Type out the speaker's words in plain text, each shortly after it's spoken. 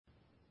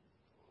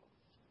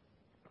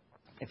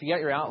If you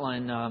got your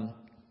outline,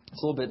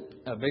 it's a little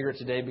bit bigger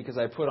today because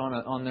I put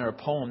on there a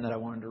poem that I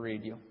wanted to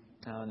read you.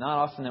 Not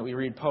often that we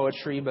read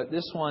poetry, but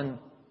this one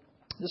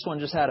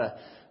just had a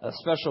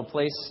special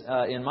place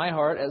in my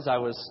heart as I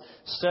was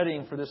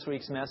studying for this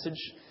week's message.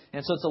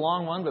 And so it's a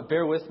long one, but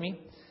bear with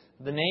me.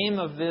 The name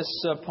of this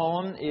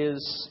poem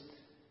is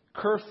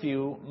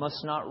Curfew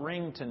Must Not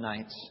Ring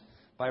Tonight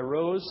by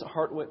Rose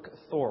Hartwick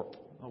Thorpe,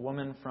 a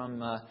woman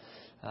from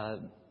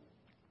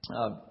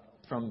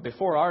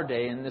before our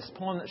day. And this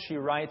poem that she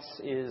writes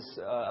is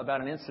about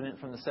an incident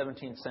from the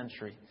 17th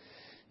century.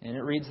 And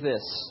it reads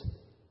this: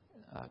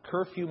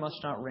 Curfew must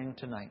not ring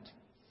tonight.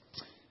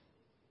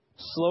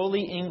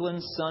 Slowly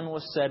England's sun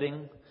was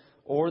setting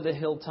o'er the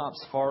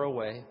hilltops far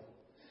away,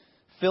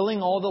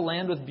 filling all the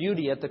land with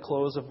beauty at the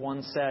close of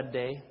one sad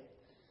day.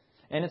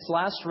 And its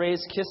last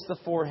rays kissed the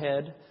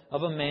forehead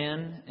of a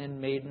man and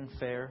maiden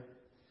fair.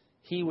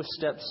 He with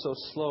steps so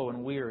slow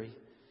and weary,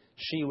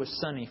 she with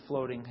sunny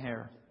floating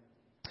hair.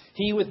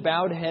 He with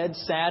bowed head,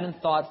 sad and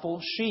thoughtful,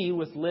 she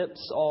with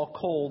lips all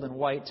cold and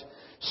white,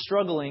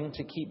 struggling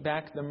to keep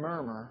back the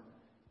murmur,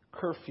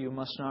 curfew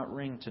must not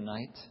ring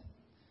tonight.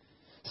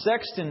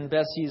 Sexton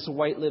Bessie's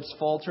white lips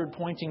faltered,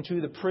 pointing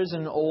to the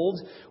prison old,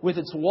 with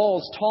its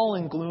walls tall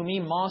and gloomy,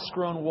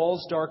 moss-grown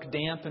walls dark,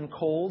 damp and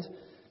cold.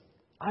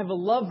 I've a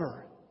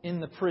lover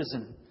in the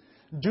prison,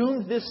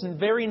 doomed this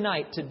very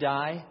night to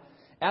die,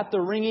 at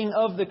the ringing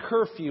of the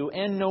curfew,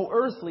 and no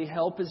earthly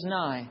help is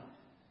nigh.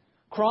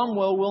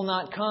 Cromwell will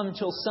not come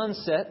till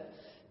sunset,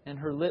 and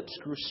her lips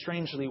grew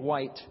strangely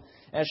white,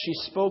 as she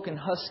spoke in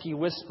husky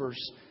whispers,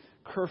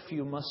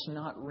 curfew must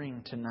not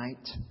ring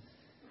tonight.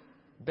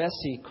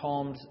 Bessie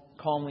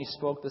calmly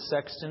spoke the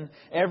sexton.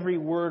 Every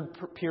word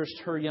pierced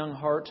her young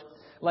heart,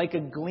 like a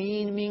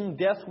gleaming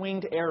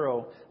death-winged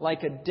arrow,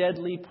 like a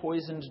deadly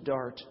poisoned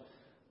dart.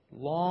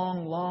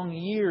 Long, long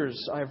years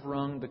I've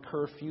rung the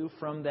curfew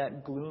from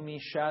that gloomy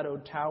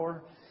shadowed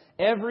tower.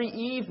 Every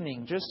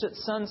evening, just at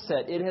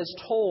sunset, it has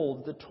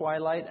tolled the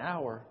twilight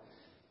hour.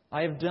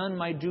 I have done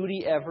my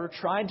duty ever,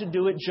 tried to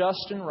do it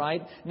just and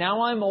right.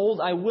 Now I'm old,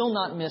 I will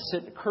not miss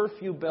it.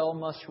 Curfew bell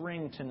must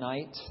ring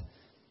tonight.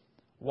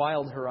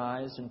 Wild her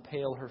eyes and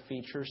pale her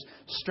features,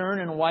 stern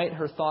and white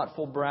her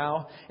thoughtful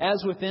brow,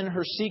 as within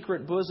her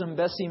secret bosom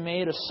Bessie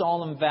made a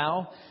solemn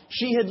vow.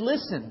 She had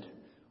listened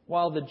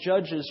while the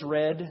judges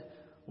read,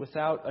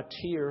 without a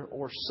tear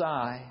or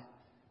sigh,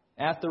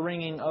 at the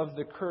ringing of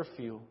the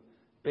curfew,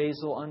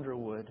 Basil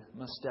Underwood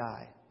must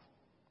die.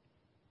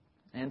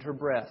 And her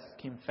breath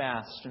came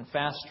fast and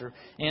faster,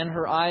 and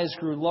her eyes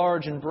grew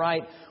large and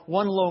bright.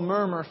 One low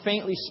murmur,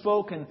 faintly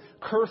spoken,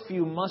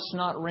 curfew must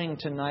not ring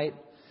tonight.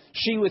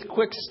 She with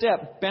quick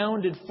step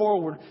bounded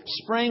forward,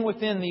 sprang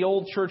within the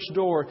old church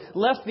door,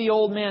 left the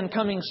old man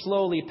coming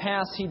slowly,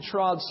 past he'd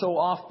trod so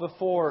oft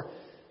before.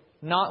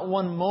 Not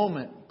one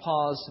moment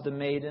paused the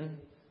maiden,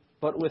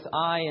 but with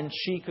eye and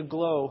cheek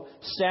aglow,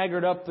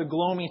 staggered up the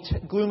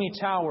gloomy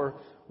tower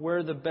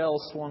where the bell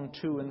swung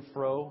to and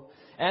fro.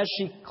 As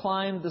she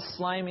climbed the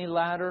slimy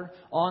ladder,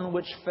 on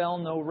which fell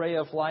no ray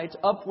of light,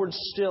 upward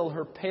still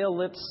her pale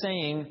lips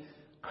saying,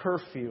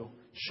 curfew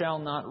shall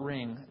not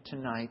ring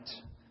tonight.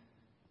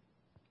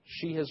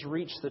 She has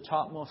reached the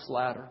topmost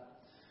ladder.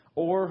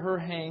 O'er her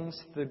hangs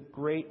the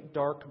great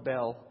dark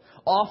bell.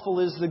 Awful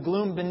is the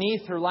gloom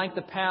beneath her, like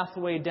the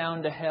pathway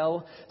down to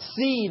hell.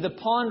 See, the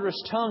ponderous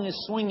tongue is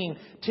swinging.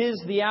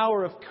 'Tis the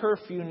hour of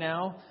curfew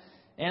now.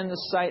 And the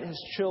sight has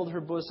chilled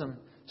her bosom,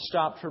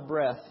 stopped her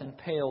breath, and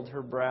paled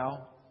her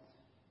brow.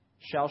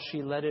 Shall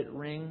she let it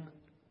ring?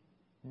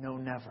 No,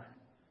 never.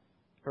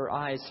 Her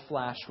eyes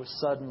flash with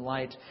sudden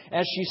light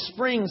as she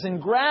springs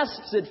and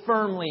grasps it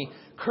firmly.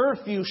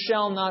 Curfew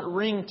shall not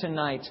ring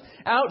tonight.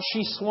 Out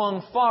she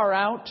swung, far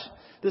out.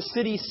 The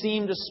city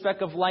seemed a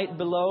speck of light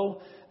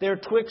below, there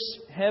twixt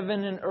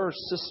heaven and earth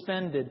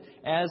suspended,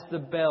 as the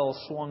bell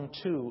swung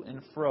to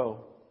and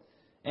fro.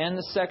 And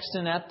the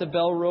sexton at the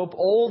bell rope,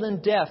 old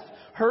and deaf,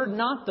 heard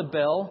not the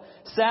bell,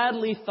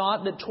 sadly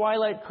thought that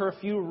twilight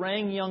curfew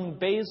rang young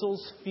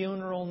Basil's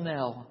funeral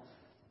knell.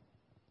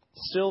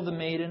 Still the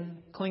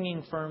maiden,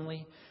 clinging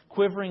firmly,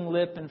 quivering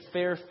lip and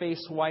fair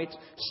face white,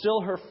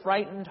 still her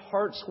frightened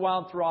heart's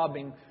wild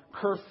throbbing,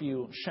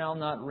 curfew shall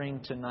not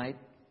ring tonight.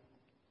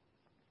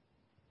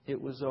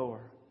 It was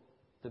o'er.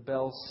 The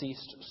bell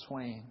ceased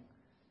swaying,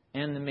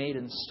 and the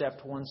maiden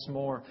stepped once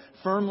more,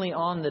 firmly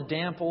on the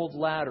damp old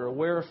ladder,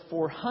 where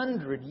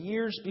 400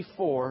 years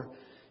before,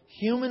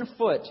 human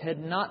foot had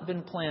not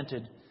been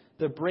planted.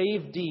 The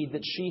brave deed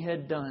that she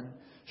had done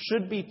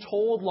should be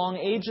told long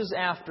ages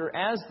after,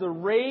 as the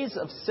rays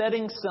of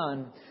setting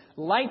sun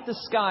light the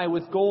sky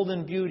with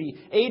golden beauty.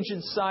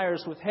 Aged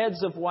sires with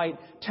heads of white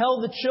tell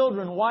the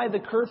children why the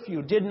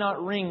curfew did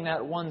not ring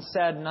that one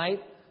sad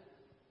night.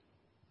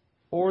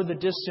 O'er the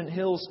distant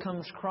hills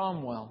comes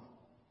Cromwell.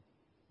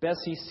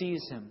 Bessie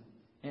sees him,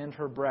 and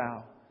her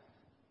brow,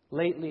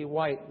 lately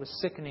white with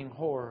sickening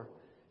horror,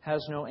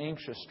 has no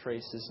anxious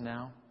traces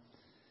now.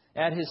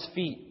 At his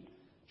feet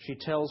she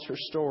tells her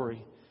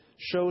story,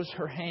 shows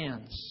her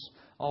hands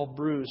all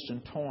bruised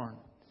and torn,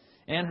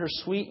 and her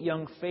sweet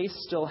young face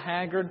still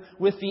haggard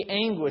with the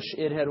anguish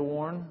it had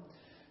worn,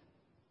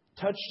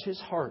 touched his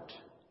heart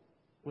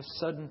with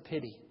sudden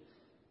pity,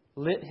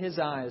 lit his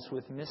eyes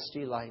with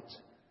misty light.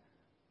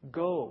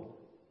 "Go,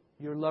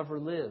 your lover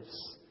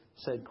lives,"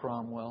 said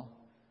Cromwell.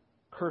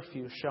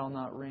 "Curfew shall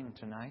not ring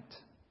tonight."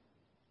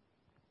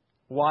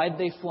 Wide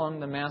they flung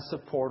the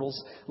massive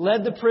portals,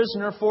 led the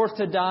prisoner forth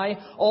to die,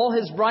 all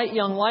his bright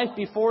young life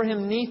before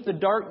him 'neath the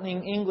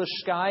darkening English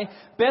sky.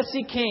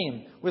 Bessie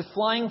came with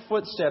flying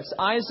footsteps,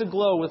 eyes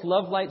aglow with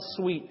love light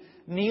sweet,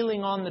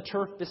 kneeling on the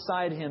turf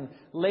beside him,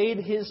 laid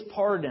his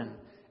pardon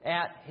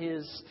at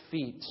his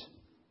feet.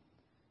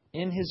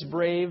 In his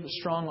brave,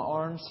 strong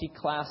arms he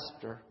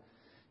clasped her,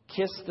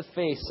 kissed the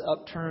face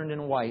upturned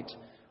and white,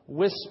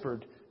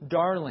 whispered,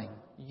 "Darling,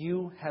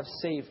 you have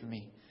saved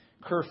me.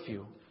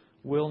 Curfew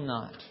will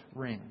not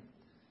ring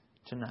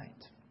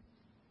tonight."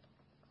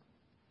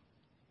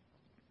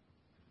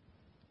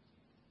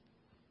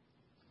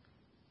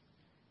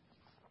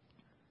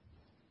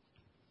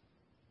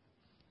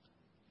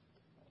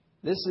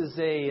 This is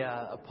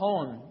a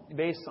poem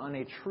based on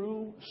a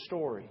true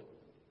story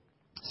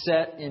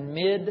set in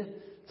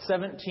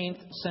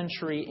mid-17th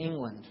century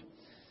England.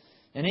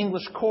 An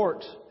English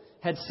court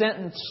had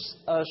sentenced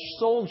a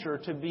soldier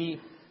to be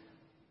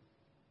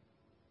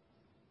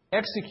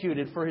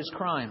executed for his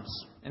crimes.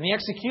 And the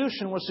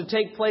execution was to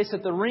take place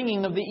at the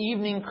ringing of the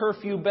evening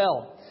curfew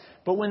bell.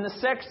 But when the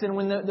sexton,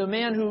 when the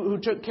man who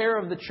took care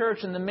of the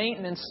church and the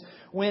maintenance,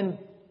 when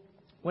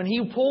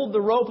he pulled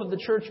the rope of the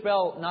church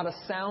bell, not a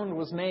sound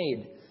was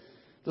made.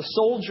 The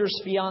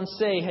soldier's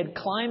fiancée had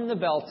climbed the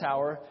bell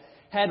tower,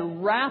 had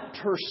wrapped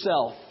her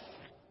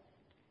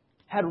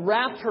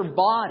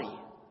body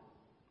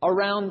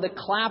around the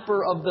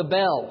clapper of the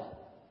bell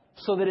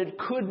so that it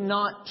could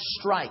not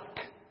strike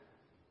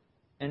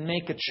and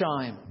make a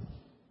chime.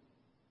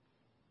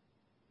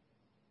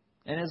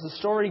 And as the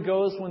story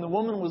goes, when the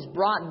woman was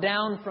brought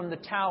down from the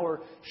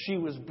tower, she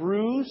was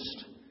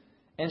bruised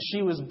and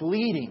she was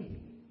bleeding.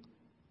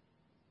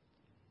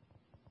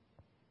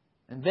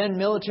 And then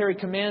military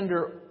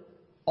commander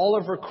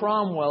Oliver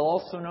Cromwell,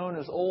 also known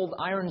as Old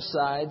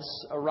Ironsides,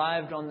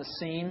 arrived on the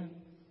scene.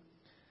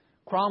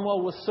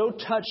 Cromwell was so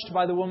touched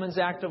by the woman's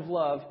act of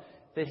love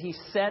that he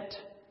set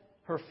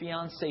her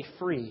fiancé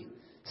free,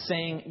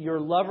 saying, "Your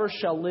lover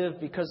shall live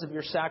because of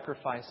your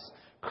sacrifice.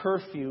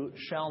 Curfew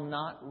shall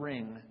not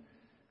ring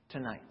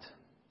tonight."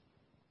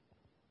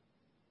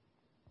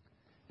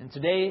 And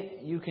today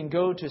you can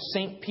go to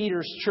St.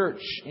 Peter's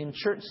Church in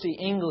Chertsey,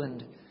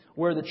 England,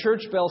 where the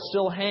church bell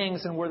still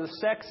hangs and where the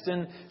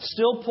sexton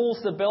still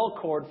pulls the bell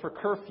cord for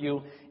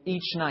curfew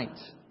each night.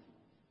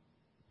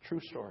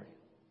 True story.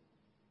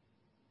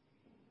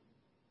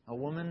 A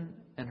woman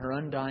and her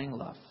undying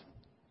love.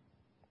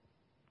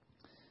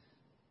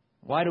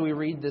 Why do we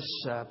read this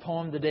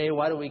poem today?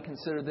 Why do we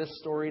consider this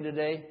story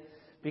today?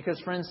 Because,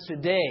 friends,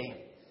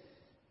 today,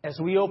 as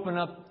we open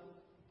up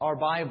our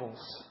Bibles,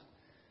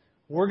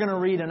 we're going to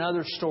read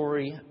another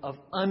story of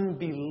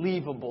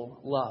unbelievable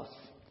love.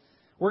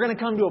 We're going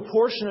to come to a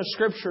portion of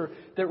Scripture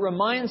that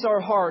reminds our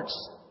hearts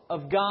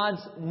of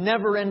God's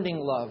never-ending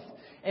love.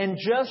 And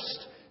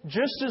just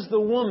as the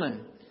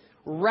woman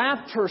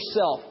wrapped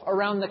herself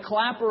around the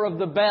clapper of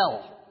the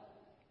bell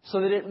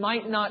so that it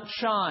might not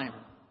chime,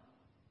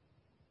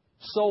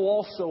 so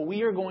also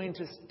we are going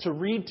to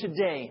read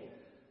today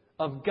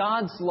of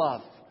God's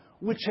love,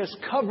 which has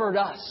covered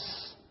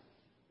us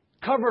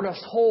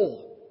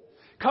whole,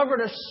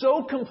 covered us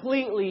so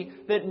completely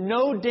that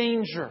no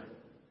danger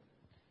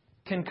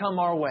can come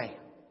our way.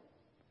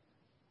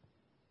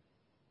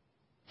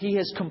 He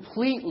has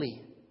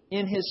completely,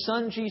 in His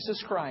Son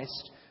Jesus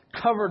Christ,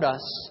 covered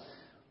us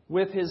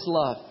with His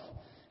love.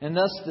 And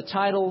thus the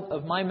title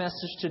of my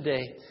message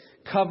today,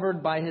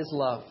 Covered by His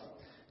Love.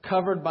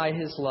 Covered by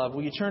His love.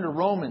 Will you turn to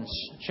Romans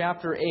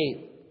chapter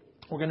 8?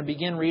 We're going to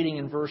begin reading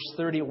in verse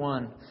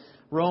 31.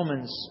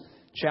 Romans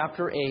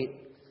chapter 8,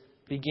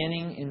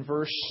 beginning in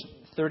verse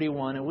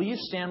 31. And will you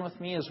stand with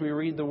me as we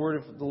read the word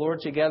of the Lord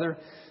together?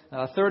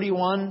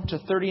 31 to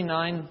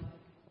 39,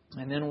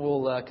 and then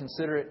we'll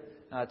consider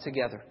it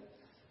together.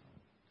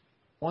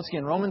 Once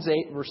again, Romans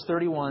 8, verse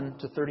 31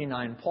 to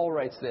 39. Paul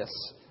writes this.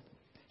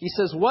 He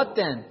says, "What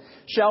then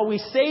shall we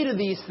say to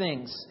these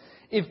things?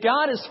 If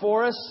God is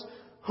for us,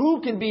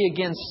 who can be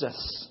against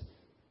us?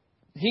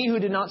 He who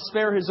did not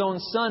spare His own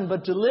Son,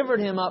 but delivered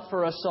Him up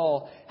for us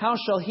all, how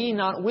shall He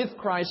not with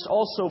Christ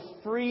also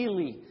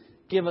freely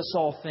give us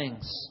all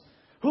things?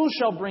 Who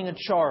shall bring a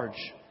charge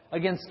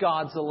against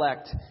God's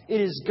elect?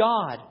 It is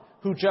God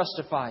who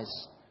justifies.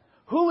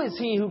 Who is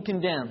he who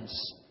condemns?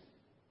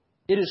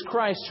 It is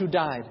Christ who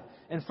died,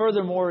 and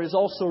furthermore is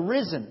also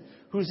risen,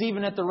 who's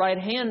even at the right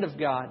hand of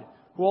God,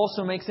 who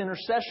also makes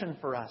intercession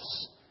for us.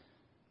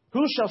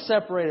 Who shall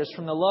separate us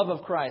from the love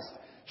of Christ?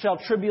 Shall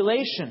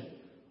tribulation,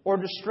 or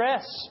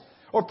distress,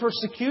 or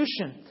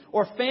persecution,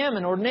 or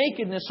famine, or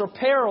nakedness, or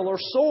peril, or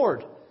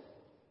sword?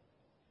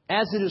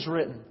 As it is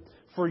written,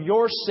 for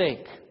your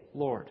sake,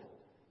 Lord,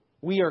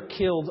 we are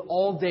killed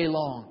all day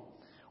long.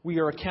 We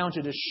are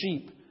accounted as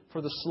sheep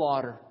for the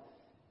slaughter.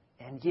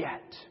 And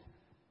yet,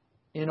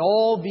 in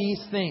all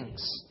these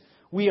things,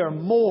 we are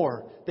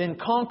more than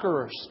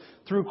conquerors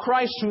through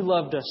Christ who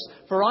loved us.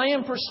 For I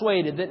am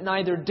persuaded that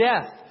neither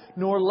death,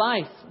 nor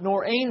life,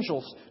 nor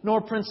angels,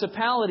 nor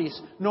principalities,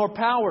 nor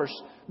powers,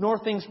 nor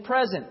things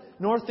present,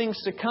 nor things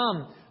to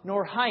come,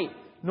 nor height,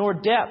 nor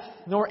depth,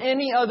 nor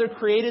any other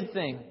created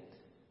thing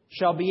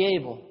shall be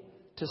able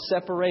to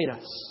separate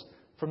us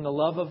from the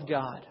love of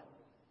God,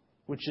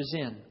 which is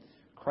in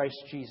Christ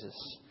Jesus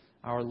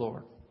our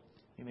Lord.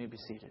 You may be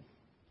seated.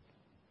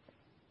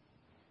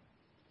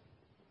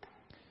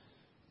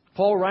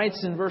 Paul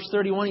writes in verse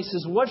 31, he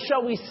says, "What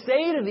shall we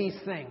say to these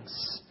things?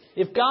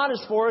 If God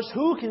is for us,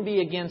 who can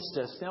be against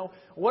us?" Now,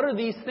 what are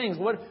these things?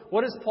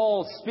 What is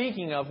Paul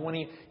speaking of when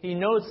he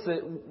notes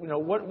that,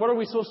 what are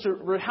we supposed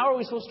to, how are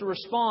we supposed to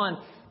respond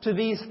to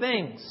these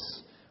things?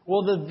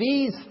 Well,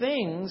 these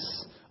things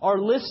are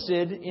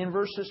listed in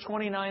verses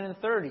 29 and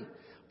 30.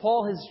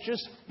 Paul has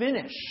just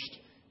finished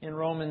in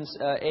Romans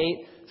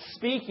 8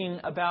 speaking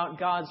about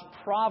God's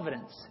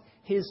providence,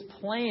 His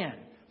plan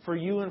for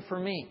you and for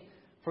me,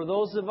 for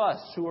those of us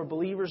who are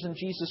believers in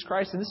Jesus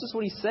Christ. And this is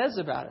what he says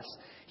about us.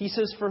 He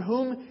says, "For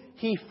whom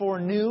He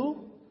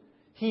foreknew,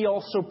 He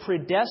also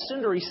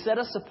predestined," or He set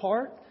us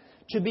apart,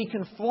 "to be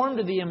conformed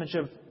to the image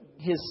of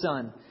His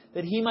Son,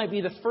 that He might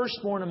be the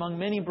firstborn among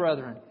many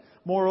brethren.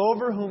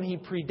 Moreover, whom He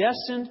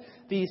predestined,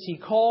 these He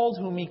called.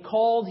 Whom He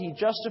called, He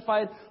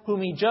justified.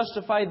 Whom He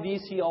justified,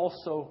 these He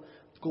also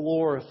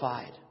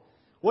glorified."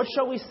 What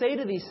shall we say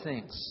to these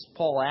things?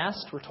 Paul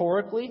asked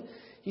rhetorically.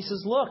 He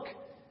says, look,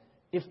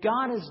 if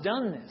God has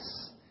done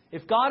this,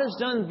 if God has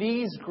done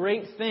these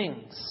great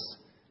things,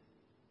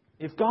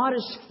 if God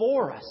is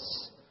for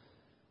us,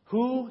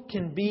 who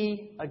can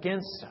be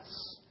against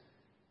us?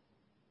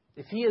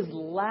 If He has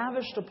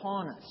lavished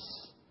upon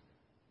us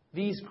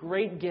these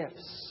great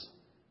gifts,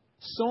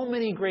 so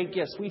many great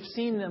gifts, we've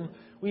seen them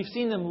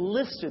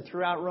listed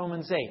throughout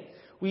Romans 8.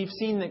 We've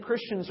seen that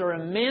Christians are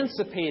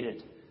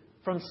emancipated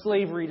from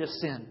slavery to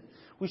sin.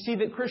 We see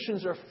that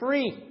Christians are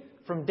free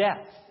from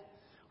death.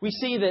 We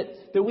see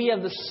that we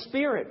have the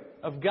Spirit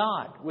of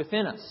God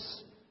within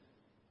us.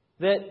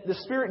 That the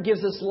Spirit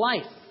gives us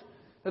life.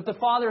 That the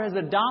Father has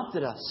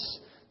adopted us.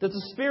 That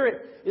the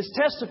Spirit is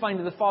testifying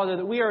to the Father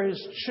that we are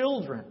His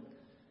children.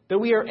 That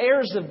we are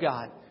heirs of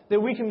God.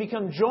 That we can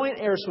become joint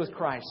heirs with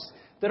Christ.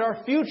 That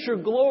our future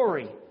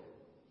glory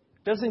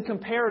doesn't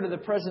compare to the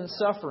present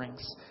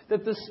sufferings.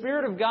 That the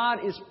Spirit of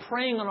God is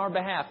praying on our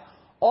behalf.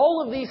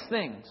 All of these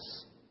things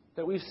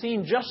that we've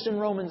seen just in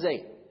Romans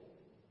 8.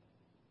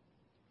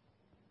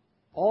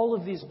 All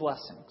of these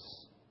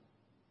blessings.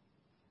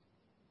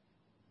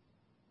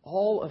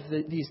 All of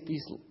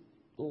these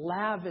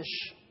lavish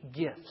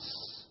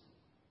gifts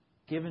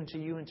given to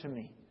you and to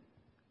me.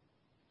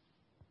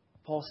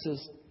 Paul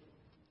says,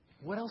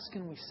 what else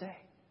can we say?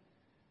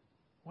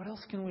 What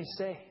else can we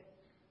say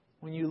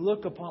when you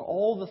look upon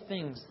all the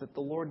things that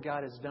the Lord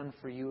God has done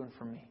for you and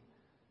for me?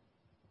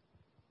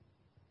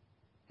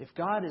 If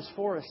God is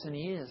for us, and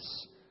He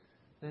is,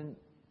 then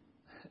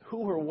who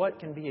or what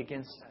can be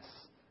against us?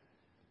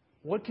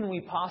 What can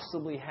we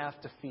possibly have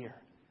to fear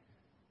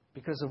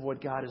because of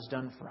what God has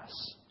done for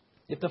us?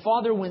 If the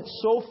Father went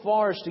so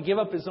far as to give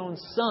up His own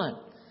Son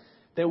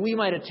that we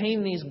might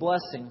attain these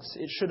blessings,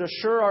 it should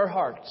assure our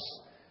hearts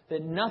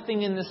that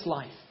nothing in this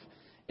life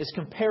is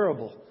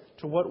comparable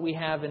to what we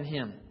have in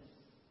Him.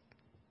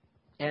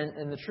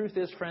 And the truth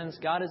is, friends,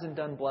 God isn't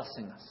done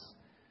blessing us.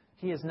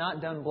 He has not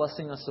done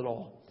blessing us at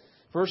all.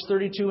 Verse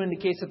 32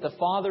 indicates that the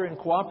Father, in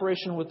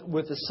cooperation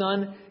with the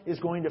Son, is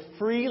going to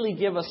freely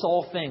give us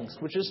all things.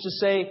 Which is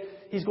to say,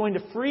 He's going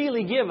to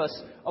freely give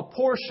us a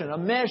portion, a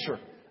measure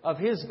of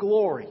His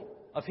glory,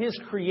 of His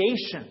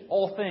creation,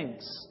 all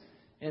things,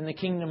 in the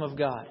kingdom of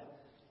God.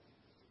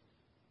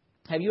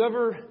 Have you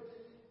ever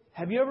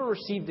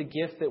received a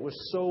gift that was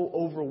so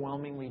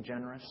overwhelmingly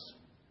generous?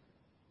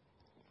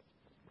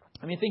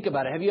 I mean, think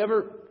about it. Have you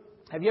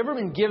ever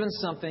been given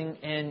something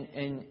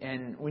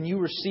and when you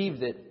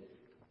received it,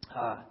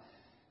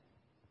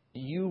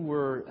 you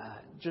were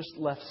just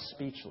left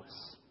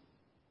speechless?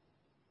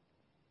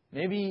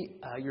 Maybe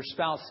your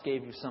spouse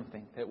gave you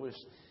something that was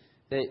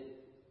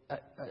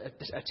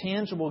a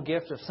tangible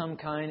gift of some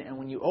kind, and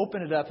when you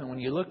opened it up and when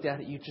you looked at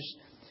it,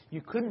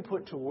 you couldn't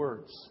put to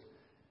words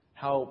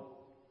how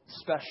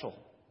special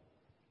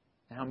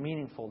and how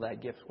meaningful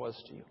that gift was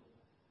to you.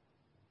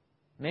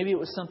 Maybe it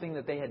was something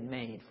that they had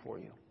made for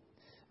you.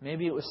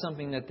 Maybe it was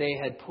something that they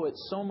had put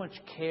so much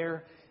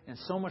care and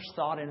so much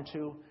thought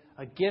into.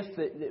 A gift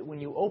that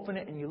when you open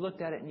it and you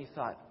looked at it and you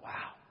thought,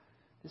 wow,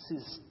 this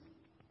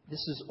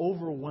is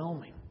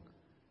overwhelming.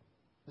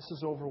 This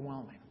is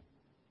overwhelming.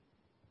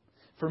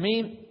 For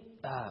me,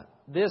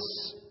 this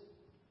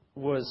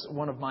was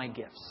one of my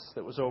gifts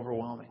that was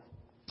overwhelming.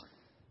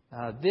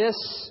 This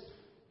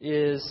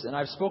is, and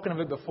I've spoken of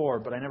it before,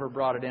 but I never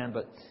brought it in,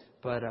 but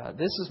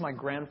this is my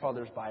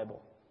grandfather's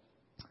Bible.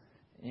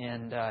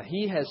 And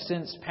he has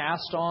since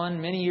passed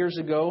on many years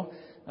ago,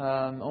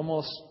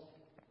 almost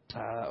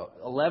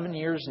 11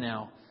 years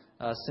now,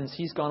 since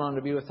he's gone on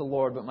to be with the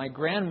Lord. But my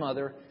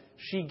grandmother,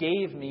 she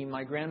gave me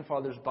my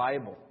grandfather's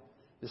Bible,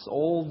 this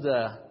old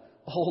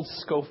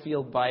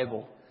Scofield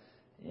Bible.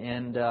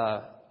 And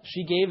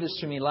she gave this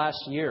to me last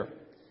year.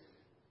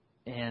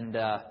 And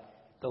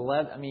the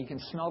leather, you can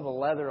smell the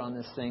leather on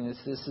this thing.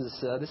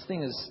 This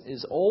thing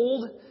is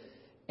old,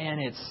 and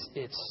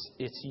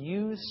it's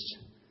used.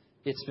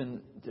 It's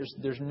been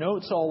there's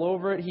notes all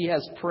over it. He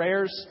has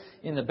prayers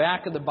in the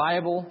back of the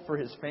Bible for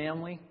his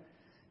family,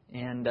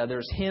 and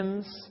there's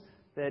hymns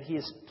that he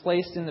has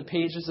placed in the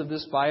pages of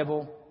this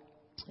Bible.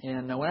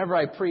 And whenever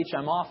I preach,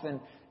 I'm often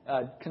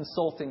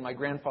consulting my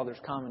grandfather's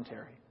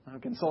commentary. I'm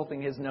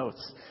consulting his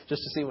notes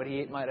just to see what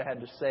he might have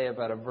had to say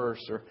about a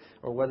verse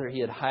or whether he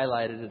had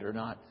highlighted it or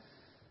not.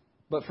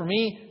 But for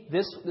me,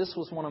 this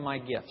was one of my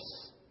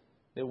gifts.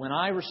 That when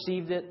I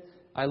received it,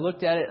 I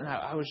looked at it and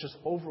I was just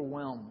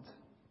overwhelmed.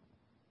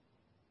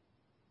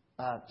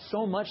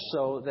 So much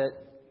so that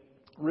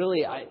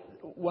really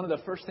one of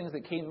the first things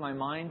that came to my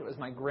mind was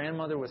my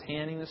grandmother was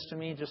handing this to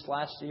me just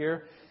last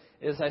year.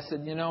 Is I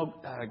said,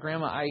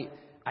 Grandma,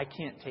 I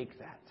can't take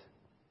that.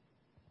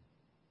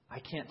 I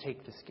can't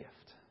take this gift.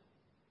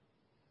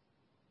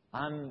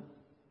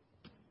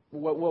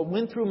 What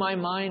went through my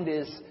mind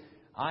is,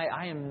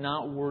 I am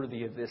not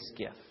worthy of this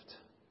gift.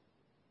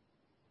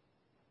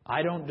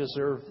 I don't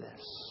deserve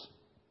this.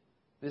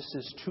 This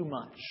is too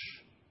much.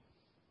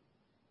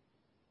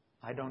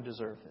 I don't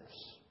deserve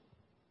this.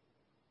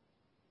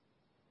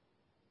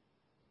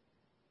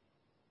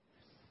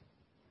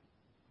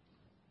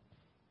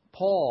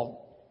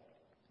 Paul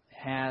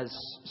has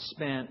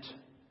spent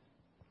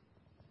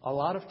a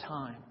lot of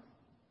time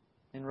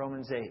in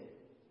Romans 8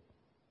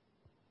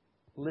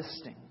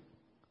 listing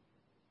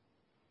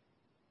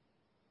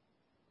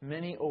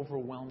many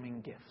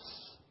overwhelming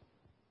gifts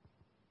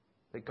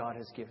that God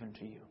has given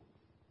to you.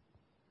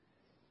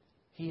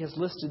 He has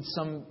listed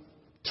some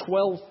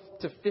 12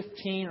 to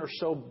 15 or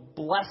so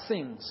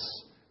blessings,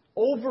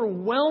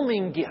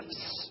 overwhelming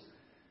gifts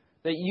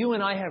that you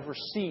and I have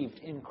received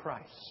in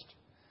Christ.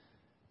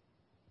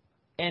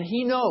 And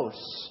he knows,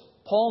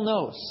 Paul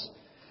knows,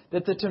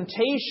 that the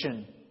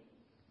temptation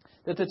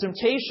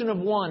of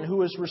one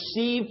who has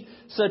received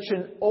such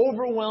an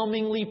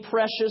overwhelmingly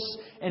precious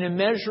and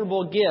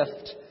immeasurable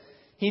gift,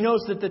 he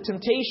knows that the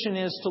temptation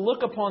is to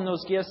look upon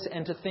those gifts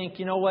and to think,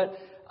 you know what,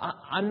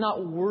 I'm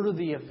not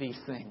worthy of these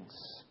things.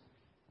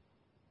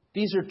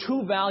 These are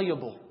too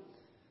valuable.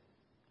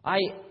 I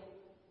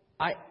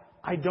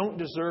don't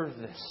deserve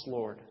this,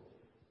 Lord.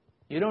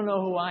 You don't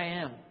know who I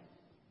am.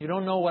 You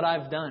don't know what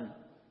I've done.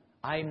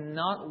 I'm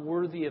not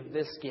worthy of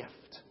this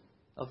gift,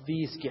 of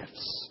these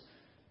gifts.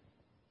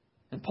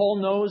 And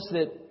Paul knows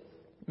that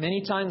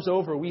many times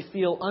over we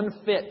feel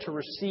unfit to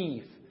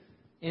receive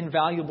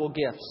invaluable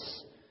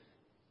gifts.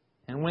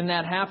 And when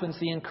that happens,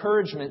 the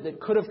encouragement that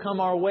could have come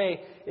our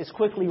way is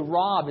quickly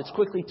robbed. It's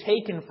quickly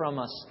taken from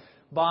us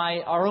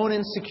by our own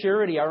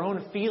insecurity, our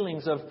own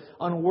feelings of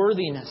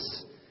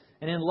unworthiness.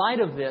 And in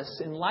light of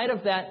this, in light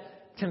of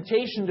that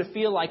temptation to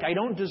feel like I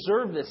don't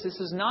deserve this, this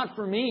is not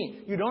for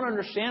me. You don't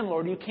understand,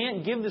 Lord. You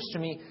can't give this to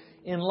me.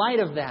 In light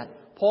of that,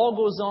 Paul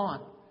goes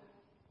on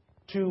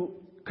to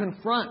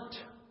confront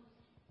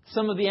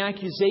some of the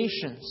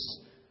accusations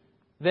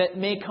that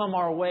may come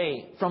our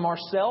way from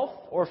ourselves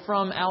or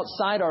from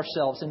outside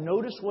ourselves. And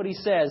notice what he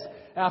says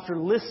after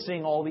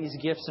listing all these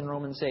gifts in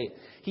Romans 8.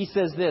 He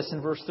says this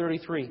in verse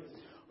 33.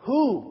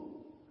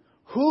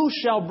 Who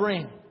shall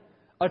bring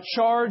a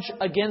charge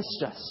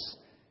against us?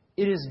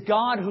 It is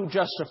God who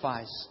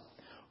justifies.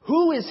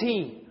 Who is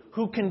he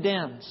who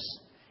condemns?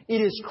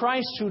 It is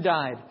Christ who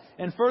died,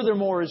 and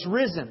furthermore is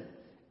risen,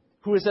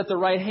 who is at the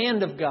right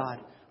hand of God,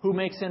 who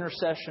makes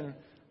intercession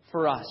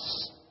for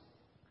us.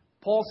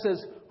 Paul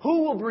says,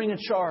 who will bring a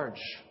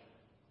charge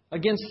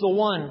against the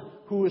one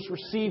who is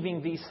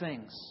receiving these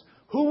things?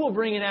 Who will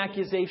bring an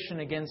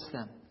accusation against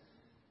them?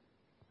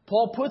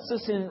 Paul puts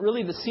us in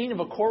really the scene of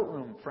a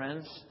courtroom,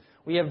 friends.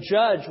 We have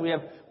judge, we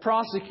have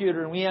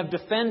prosecutor, and we have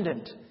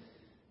defendant.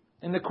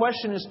 And the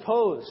question is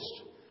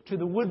posed to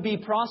the would-be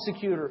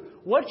prosecutor,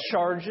 what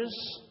charges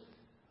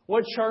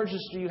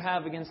do you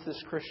have against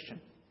this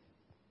Christian?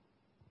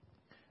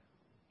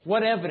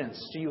 What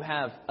evidence do you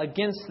have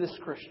against this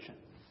Christian?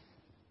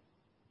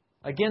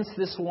 Against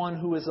this one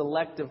who is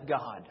elect of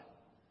God?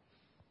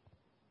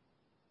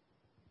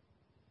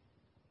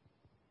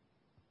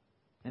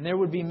 And there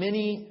would be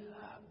many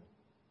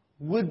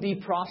would-be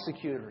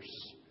prosecutors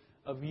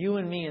of you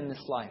and me in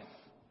this life.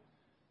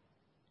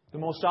 The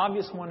most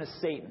obvious one is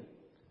Satan.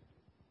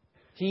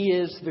 He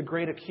is the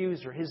great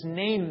accuser. His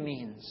name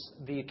means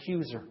the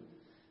accuser.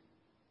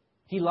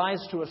 He lies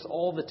to us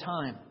all the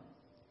time.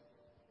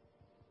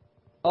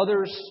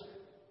 Others,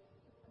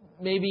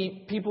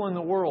 maybe people in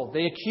the world,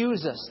 they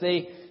accuse us.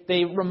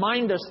 They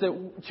remind us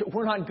that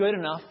we're not good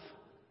enough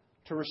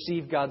to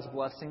receive God's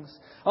blessings.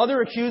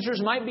 Other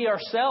accusers might be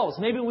ourselves.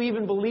 Maybe we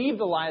even believe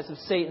the lies of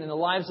Satan and the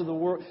lies of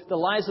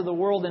the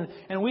world,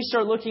 and we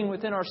start looking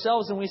within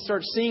ourselves and we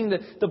start seeing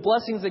the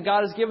blessings that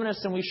God has given us,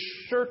 and we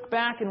shirk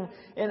back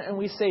and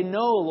we say,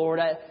 no, Lord,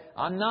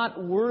 I'm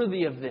not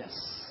worthy of this.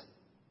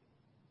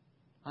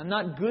 I'm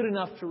not good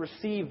enough to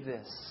receive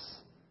this.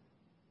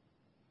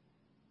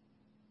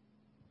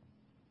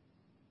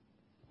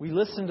 We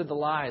listen to the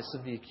lies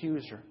of the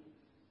accuser.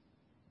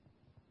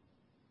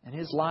 And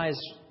his lies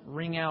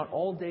ring out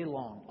all day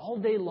long. All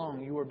day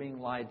long you are being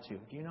lied to.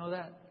 Do you know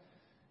that?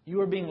 You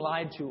are being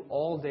lied to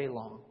all day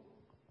long.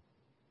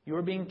 You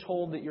are being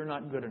told that you're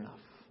not good enough.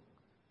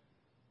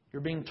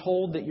 You're being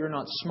told that you're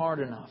not smart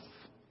enough.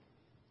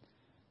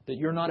 That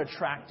you're not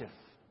attractive.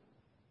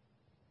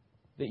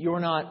 That you're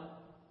not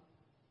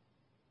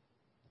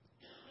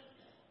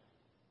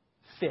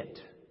fit.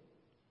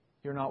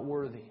 You're not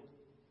worthy.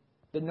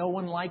 That no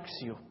one likes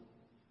you.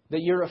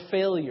 That you're a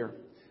failure.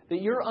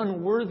 That you're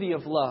unworthy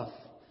of love.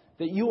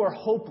 That you are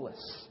hopeless.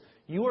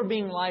 You are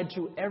being lied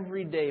to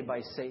every day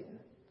by Satan.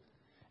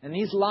 And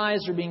these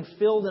lies are being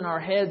filled in our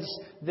heads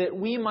that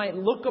we might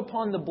look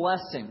upon the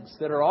blessings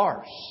that are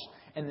ours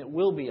and that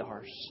will be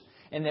ours.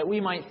 And that we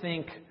might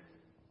think,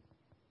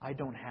 I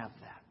don't have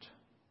that.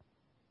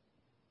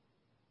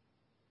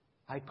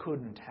 I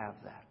couldn't have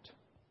that.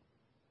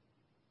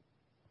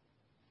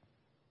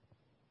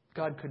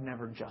 God could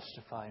never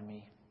justify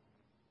me.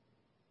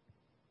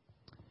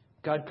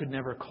 God could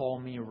never call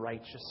me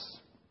righteous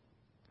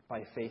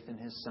by faith in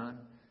His Son.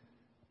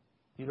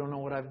 You don't know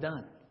what I've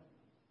done.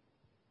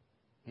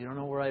 You don't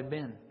know where I've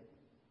been.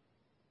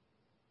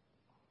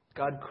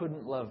 God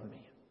couldn't love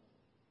me.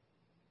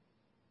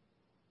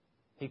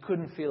 He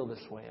couldn't feel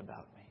this way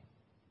about me.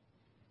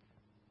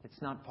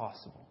 It's not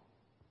possible.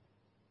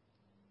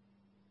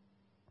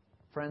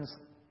 Friends,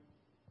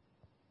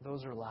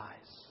 those are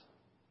lies.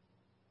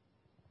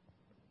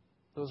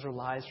 Those are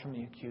lies from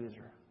the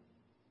accuser.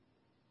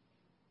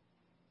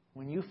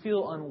 When you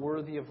feel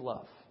unworthy of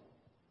love,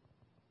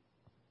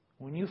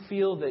 when you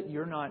feel that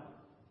you're not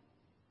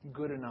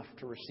good enough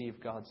to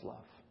receive God's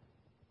love,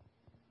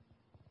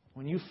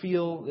 when you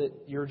feel that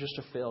you're just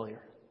a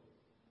failure,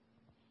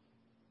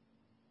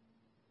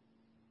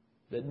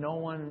 that no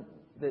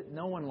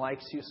one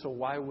likes you, so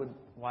why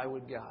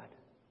would God?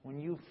 When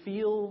you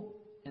feel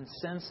and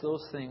sense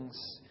those things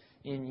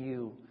in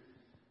you,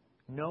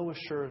 know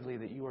assuredly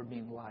that you are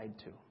being lied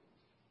to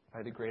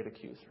by the great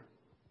accuser.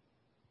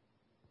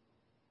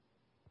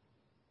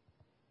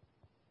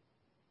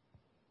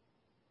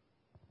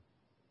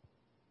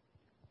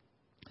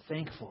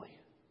 Thankfully,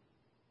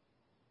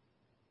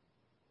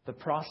 the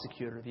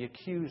prosecutor, the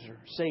accuser,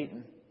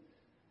 Satan,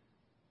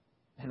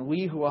 and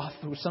we who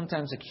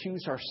sometimes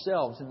accuse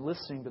ourselves in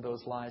listening to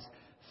those lies,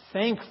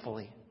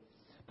 thankfully,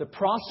 the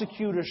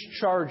prosecutor's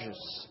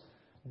charges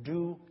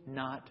do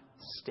not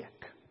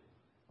stick.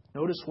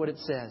 Notice what it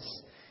says.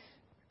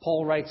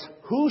 Paul writes,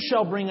 "Who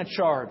shall bring a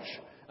charge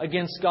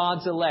against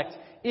God's elect?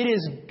 It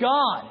is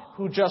God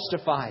who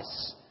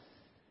justifies."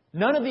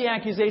 None of the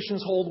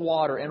accusations hold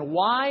water. And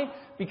why?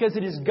 Because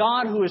it is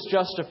God who has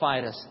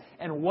justified us.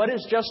 And what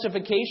is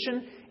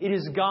justification? It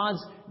is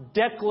God's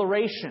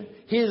declaration.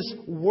 His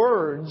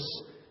words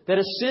that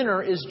a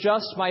sinner is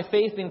just by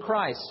faith in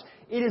Christ.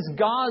 It is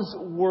God's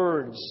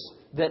words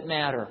that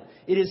matter.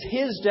 It is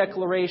His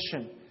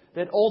declaration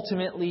that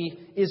ultimately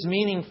is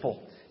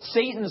meaningful.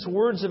 Satan's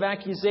words of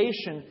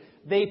accusation,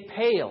 they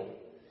pale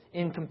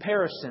in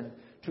comparison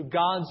to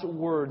God's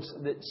words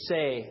that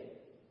say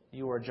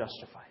you are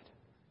justified.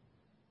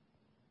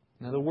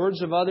 Now, the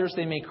words of others,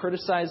 they may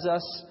criticize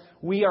us.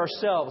 We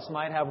ourselves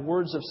might have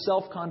words of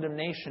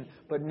self-condemnation,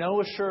 but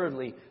know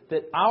assuredly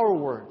that our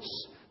words,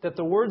 that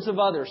the words of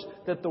others,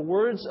 that the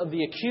words of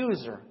the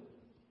accuser,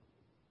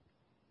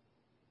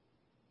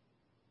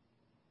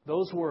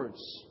 those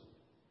words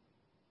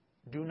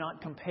do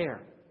not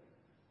compare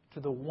to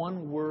the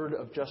one word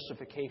of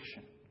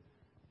justification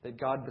that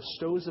God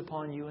bestows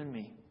upon you and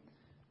me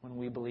when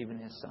we believe in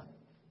His Son.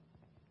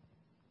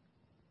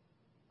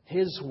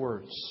 His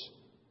words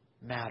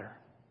matter.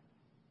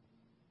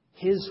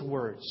 His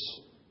words,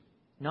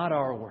 not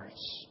our words.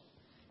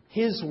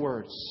 His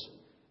words,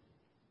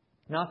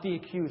 not the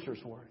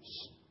accuser's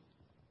words.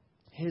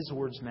 His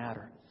words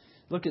matter.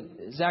 Look at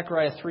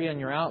Zechariah 3 on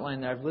your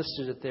outline there. I've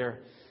listed it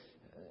there.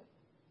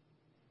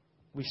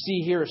 We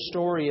see here a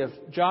story of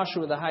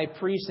Joshua the high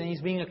priest, and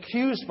he's being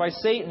accused by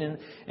Satan.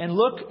 And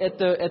look at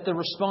the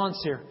response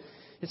here.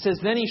 It says,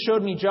 "Then he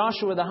showed me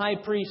Joshua the high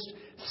priest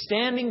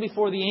standing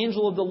before the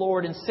angel of the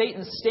Lord, and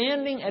Satan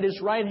standing at his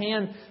right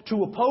hand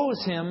to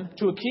oppose him,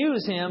 to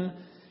accuse him.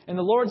 And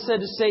the Lord said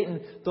to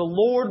Satan, 'The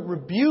Lord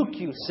rebuke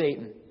you,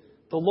 Satan.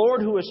 The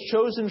Lord who has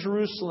chosen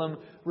Jerusalem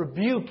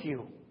rebuke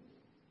you.'"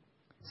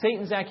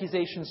 Satan's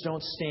accusations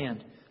don't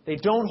stand. They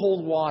don't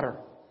hold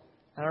water.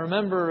 And I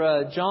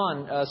remember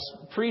John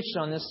preached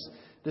on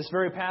this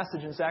very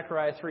passage in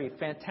Zechariah 3.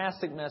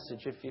 Fantastic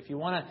message. If you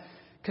want to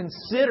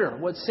consider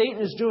what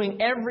Satan is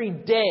doing every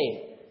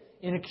day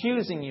in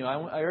accusing you,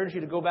 I urge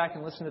you to go back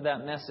and listen to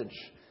that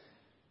message.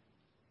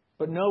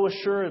 But know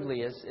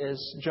assuredly,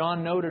 as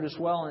John noted as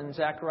well in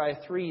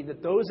Zechariah 3,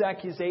 that those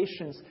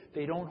accusations,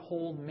 they don't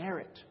hold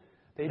merit.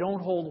 They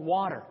don't hold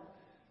water.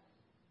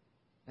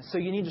 And so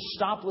you need to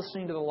stop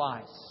listening to the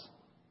lies.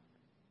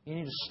 You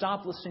need to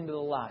stop listening to the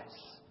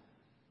lies.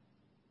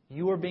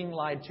 You are being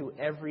lied to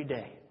every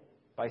day.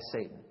 by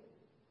Satan.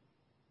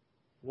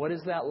 What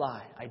is that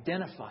lie?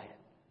 Identify it.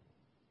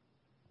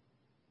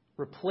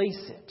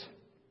 Replace it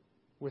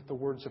with the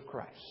words of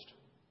Christ.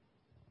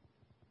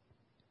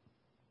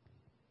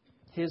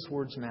 His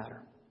words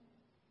matter.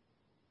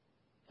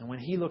 And when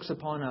He looks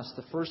upon us,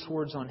 the first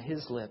words on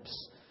His lips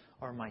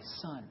are, my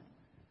son,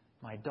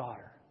 my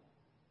daughter,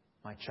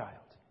 my child.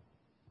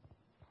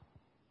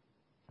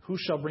 Who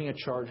shall bring a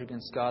charge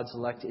against God's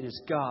elect? It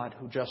is God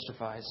who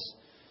justifies.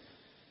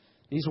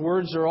 These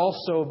words are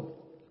also,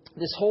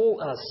 this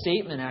whole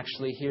statement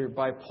actually here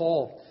by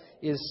Paul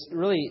is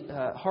really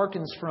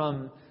harkens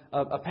from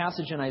a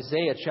passage in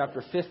Isaiah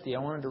chapter 50. I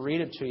wanted to read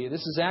it to you.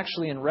 This is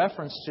actually in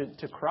reference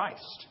to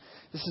Christ.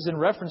 This is in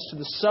reference to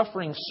the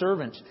suffering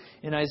servant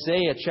in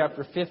Isaiah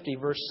chapter 50,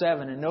 verse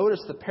 7. And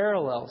notice the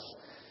parallels.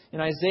 In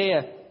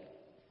Isaiah,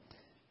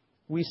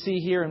 we see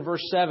here in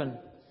verse 7,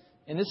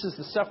 and this is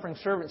the suffering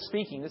servant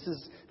speaking. This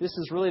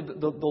is really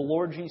the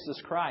Lord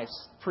Jesus Christ,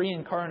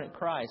 pre-incarnate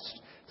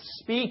Christ,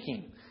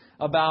 speaking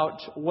about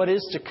what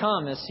is to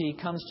come as He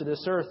comes to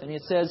this earth. And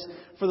it says,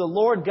 for the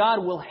Lord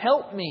God will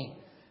help me.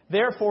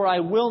 Therefore I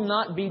will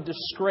not be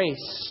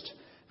disgraced.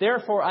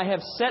 Therefore I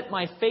have set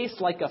my face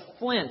like a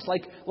flint,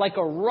 like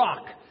a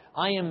rock.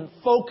 I am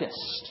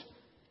focused.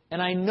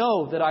 And I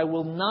know that I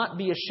will not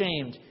be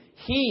ashamed.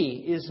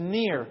 He is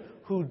near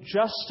who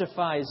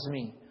justifies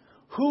me.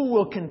 Who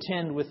will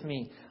contend with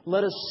me?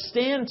 Let us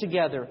stand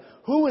together.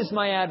 Who is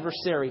my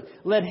adversary?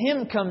 Let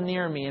him come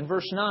near me. In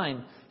verse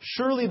 9,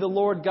 surely the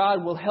Lord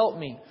God will help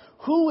me.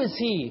 Who is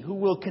He who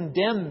will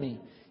condemn me?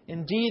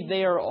 Indeed,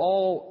 they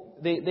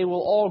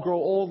will all grow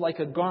old like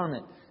a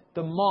garment.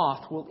 The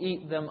moth will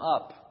eat them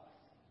up.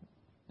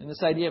 And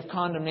this idea of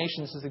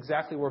condemnation is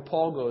exactly where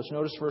Paul goes.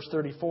 Notice verse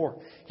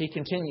 34. He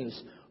continues,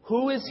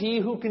 who is He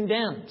who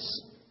condemns?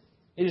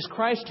 It is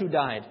Christ who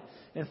died,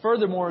 and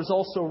furthermore is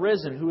also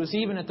risen, who is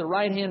even at the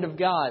right hand of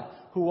God,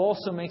 who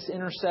also makes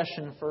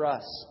intercession for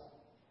us.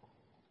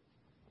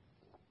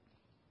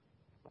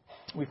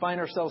 We find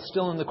ourselves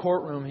still in the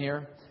courtroom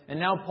here, and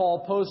now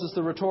Paul poses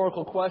the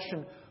rhetorical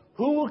question,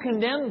 who will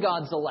condemn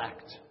God's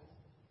elect?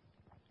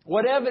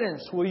 What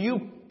evidence will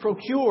you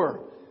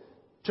procure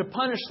to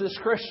punish this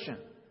Christian,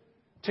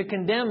 to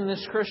condemn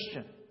this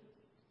Christian,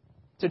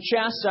 to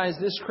chastise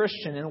this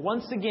Christian? And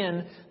once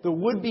again, the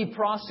would-be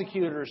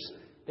prosecutors,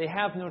 they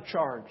have no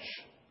charge.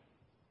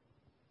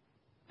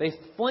 They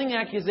fling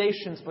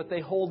accusations, but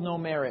they hold no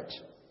merit.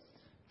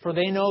 For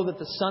they know that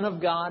the Son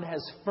of God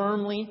has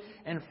firmly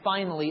and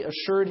finally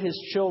assured His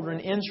children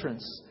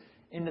entrance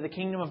into the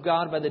kingdom of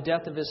God by the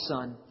death of His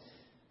Son.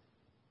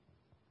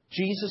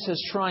 Jesus has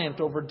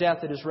triumphed over death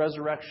at His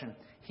resurrection.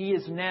 He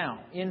is now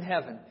in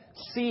heaven,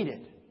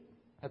 seated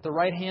at the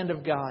right hand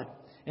of God.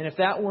 And if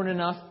that weren't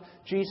enough,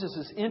 Jesus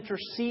is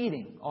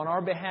interceding on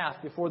our behalf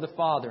before the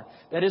Father.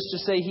 That is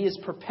to say, He is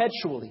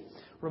perpetually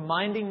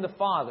reminding the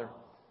Father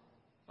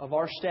of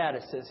our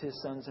status as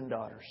His sons and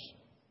daughters.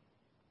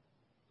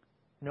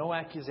 No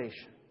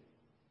accusation,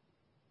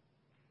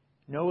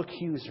 no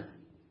accuser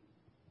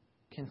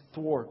can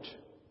thwart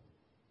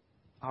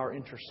our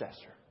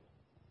intercessor.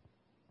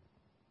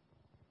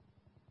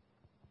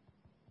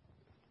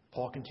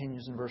 Paul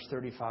continues in verse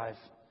 35.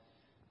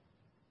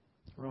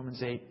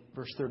 Romans 8,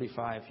 verse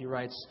 35, he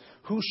writes,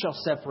 who shall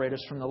separate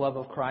us from the love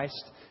of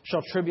Christ?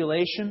 Shall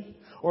tribulation,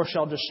 or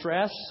shall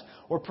distress,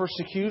 or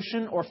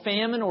persecution, or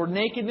famine, or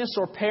nakedness,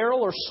 or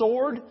peril, or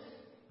sword?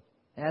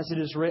 As it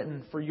is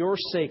written, for your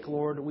sake,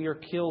 Lord, we are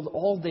killed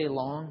all day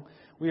long.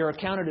 We are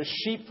accounted as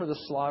sheep for the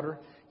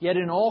slaughter. Yet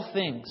in all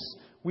things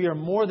we are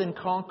more than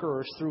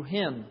conquerors through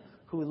Him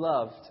who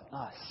loved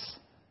us.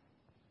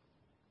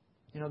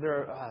 You know,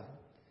 there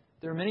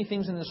are many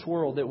things in this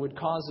world that would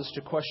cause us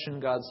to question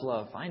God's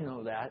love. I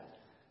know that.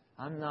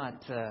 I'm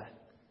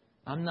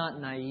not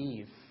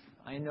naive.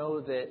 I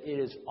know that it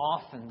is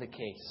often the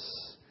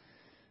case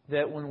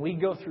that when we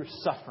go through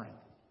suffering,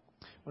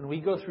 when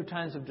we go through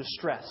times of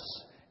distress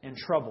and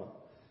trouble,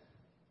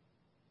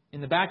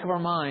 in the back of our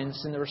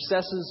minds, in the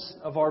recesses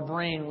of our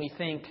brain, we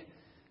think,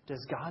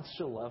 does God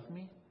still love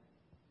me?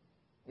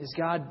 Is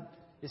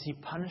He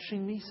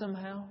punishing me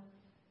somehow?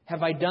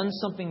 Have I done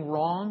something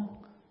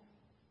wrong?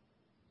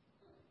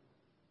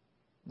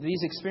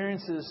 These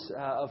experiences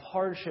of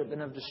hardship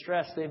and of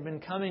distress, they've been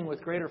coming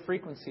with greater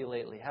frequency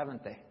lately,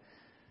 haven't they?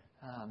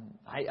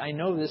 I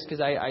know this because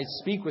I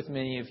speak with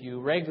many of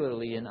you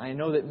regularly, and I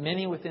know that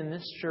many within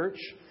this church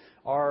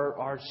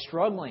are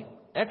struggling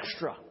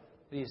extra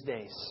these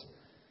days.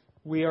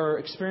 We are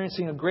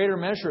experiencing a greater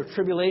measure of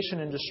tribulation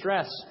and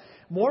distress.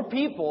 More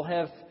people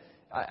have,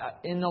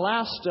 in the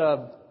last,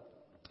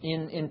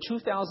 in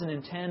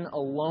 2010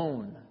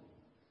 alone,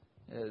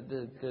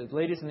 the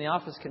ladies in the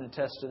office can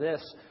attest to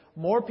this,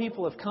 more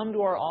people have come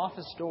to our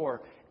office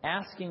door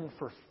asking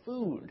for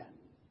food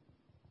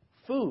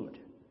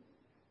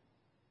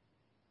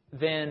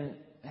than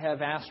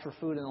have asked for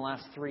food in the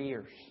last 3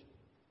 years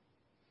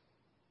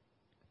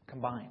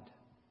combined.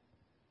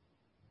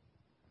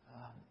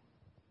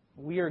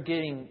 We are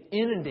getting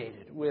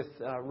inundated with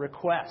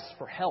requests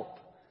for help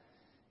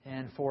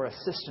and for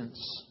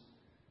assistance.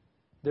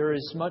 There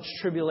is much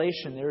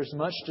tribulation. There is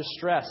much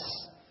distress.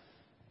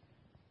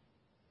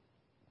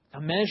 A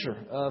measure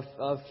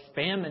of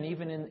famine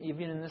even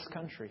in this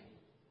country.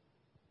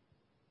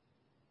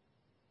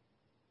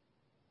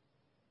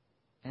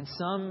 And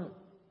some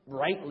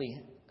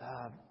rightly,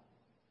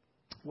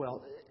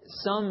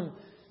 some,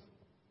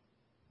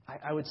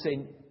 I would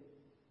say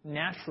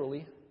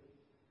naturally,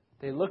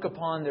 they look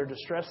upon their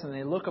distress and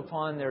they look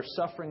upon their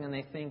suffering and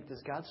they think,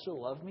 does God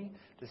still love me?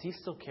 Does He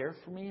still care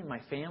for me and my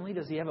family?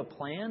 Does He have a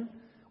plan?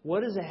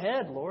 What is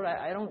ahead, Lord?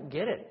 I don't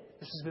get it.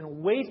 This has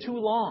been way too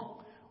long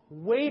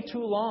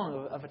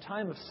of a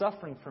time of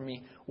suffering for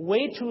me.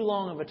 Way too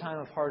long of a time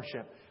of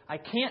hardship. I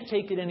can't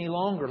take it any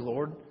longer,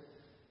 Lord.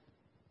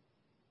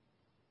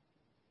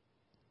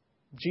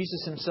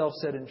 Jesus Himself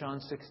said in John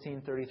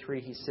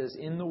 16:33, He says,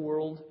 in the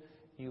world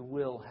you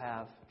will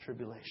have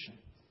tribulation.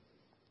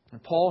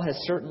 And Paul has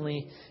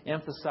certainly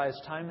emphasized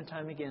time and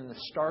time again the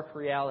stark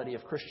reality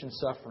of Christian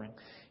suffering.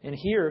 And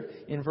here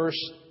in verse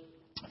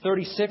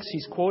 36,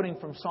 he's quoting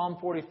from Psalm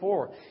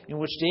 44, in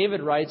which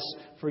David writes,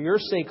 for your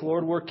sake,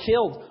 Lord, we're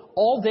killed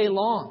all day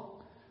long.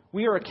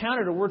 We are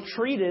accounted, or we're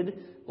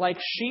treated like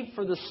sheep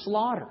for the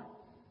slaughter.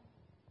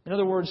 In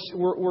other words,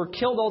 we're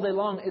killed all day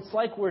long. It's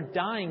like we're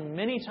dying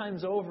many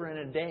times over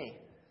in a day.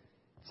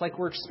 It's like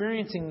we're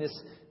experiencing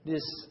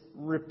this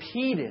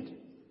repeated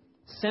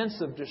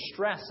sense of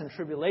distress and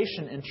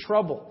tribulation and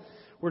trouble.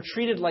 We're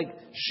treated like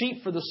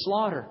sheep for the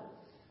slaughter.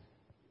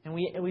 And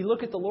we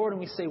look at the Lord and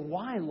we say,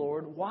 why,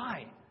 Lord?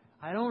 Why?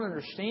 I don't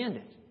understand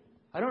it.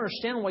 I don't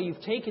understand why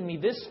You've taken me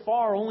this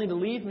far only to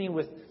leave me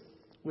with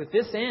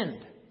this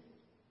end.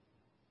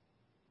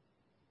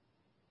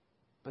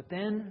 But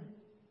then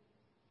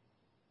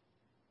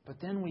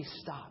we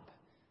stop.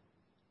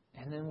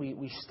 And then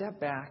we step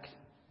back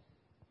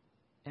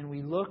and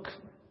we look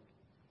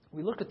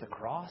at the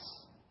cross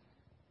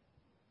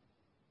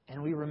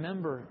and we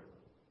remember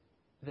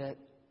that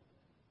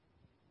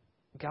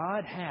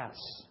God has,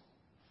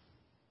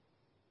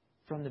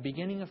 from the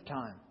beginning of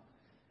time,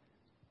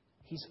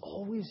 He's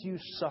always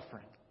used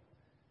suffering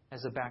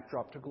as a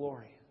backdrop to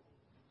glory.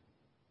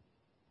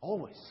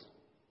 Always.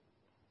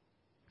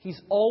 He's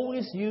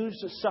always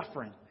used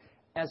suffering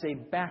as a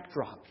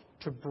backdrop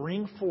to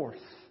bring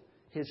forth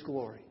His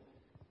glory,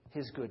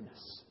 His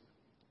goodness.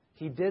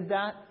 He did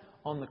that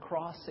on the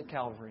cross at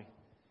Calvary.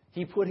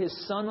 He put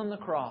His Son on the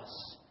cross.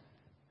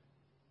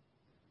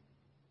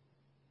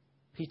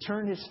 He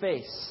turned His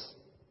face,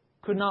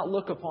 could not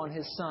look upon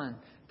His Son.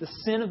 The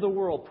sin of the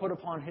world put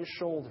upon His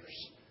shoulders.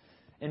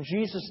 And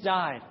Jesus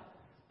died.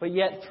 But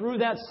yet through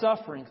that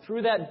suffering,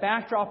 through that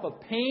backdrop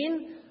of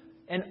pain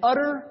and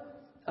utter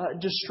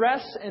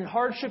distress and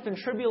hardship and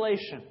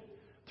tribulation,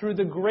 through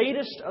the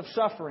greatest of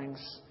sufferings,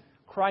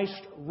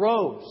 Christ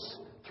rose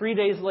 3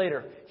 days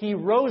later. He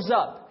rose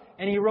up,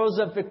 and He rose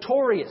up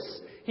victorious.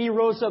 He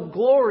rose up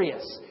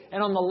glorious.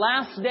 And on the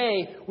last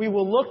day, we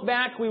will look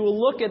back, we will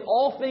look at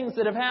all things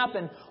that have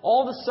happened,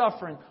 all the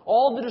suffering,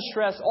 all the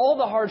distress, all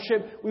the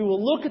hardship. We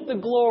will look at the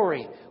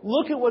glory,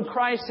 look at what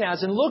Christ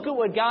has, and look at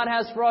what God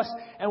has for us,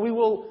 and we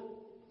will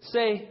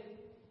say,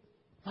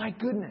 my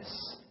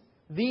goodness,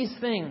 these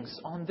things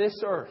on this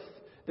earth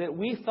that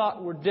we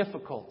thought were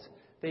difficult,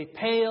 they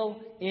pale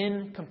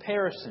in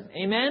comparison.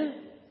 Amen?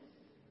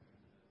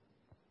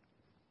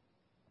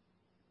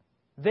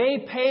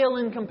 They pale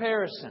in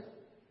comparison.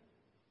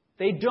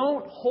 They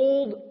don't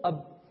hold a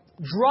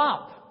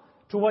drop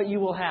to what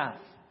you will have.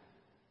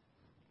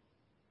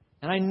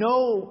 And I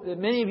know that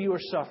many of you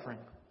are suffering.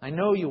 I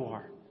know you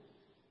are.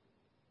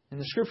 And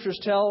the Scriptures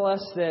tell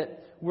us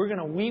that we're going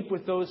to weep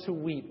with those who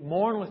weep,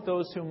 mourn with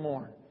those who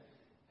mourn.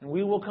 And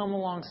we will come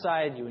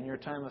alongside you in your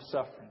time of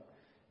suffering.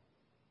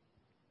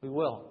 We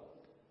will.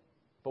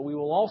 But we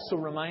will also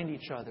remind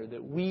each other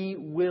that we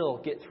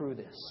will get through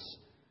this.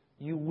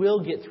 You will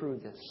get through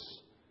this.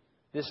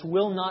 This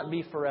will not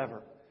be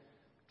forever.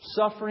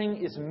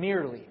 Suffering is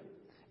merely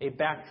a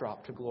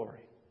backdrop to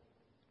glory.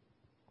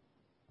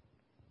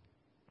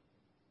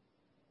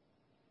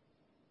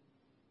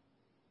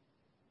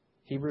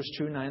 Hebrews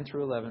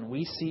 2:9-11.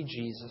 We see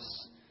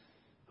Jesus,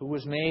 who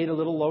was made a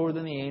little lower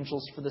than the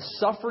angels for the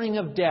suffering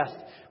of death,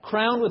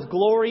 crowned with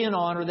glory and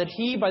honor, that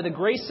He, by the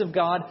grace of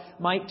God,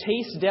 might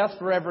taste death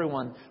for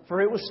everyone.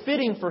 For it was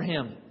fitting for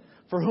Him,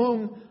 for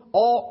whom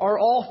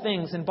all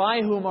things, and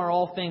by whom are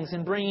all things,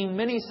 in bringing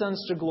many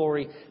sons to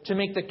glory, to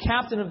make the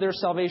captain of their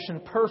salvation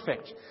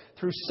perfect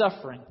through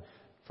suffering.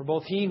 For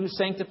both He who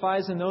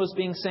sanctifies and those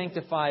being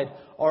sanctified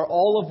are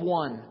all of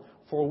one,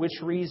 for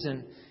which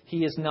reason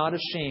He is not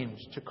ashamed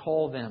to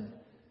call them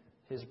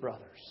His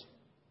brothers.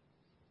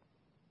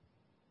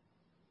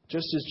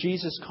 Just as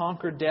Jesus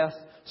conquered death,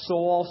 so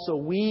also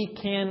we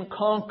can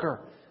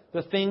conquer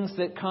the things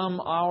that come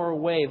our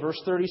way. Verse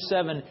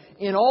 37,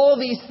 in all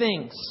these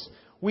things,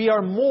 we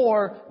are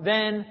more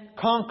than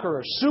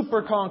conquerors,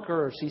 super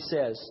conquerors, he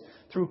says,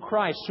 through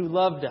Christ who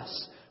loved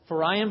us.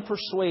 For I am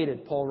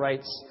persuaded, Paul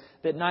writes,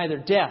 that neither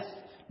death,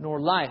 nor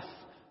life,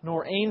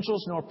 nor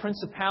angels, nor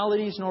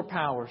principalities, nor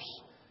powers,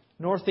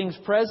 nor things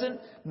present,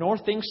 nor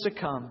things to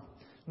come,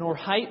 nor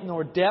height,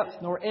 nor depth,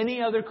 nor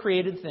any other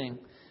created thing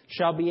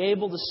shall be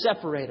able to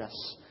separate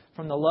us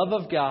from the love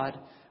of God,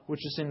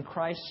 which is in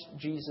Christ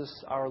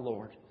Jesus our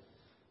Lord.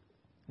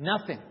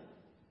 Nothing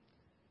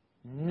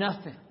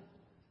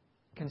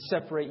can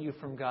separate you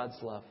from God's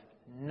love.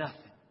 Nothing.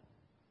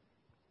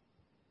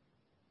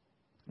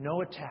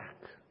 No attack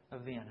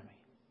of the enemy.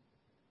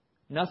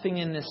 Nothing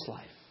in this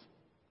life.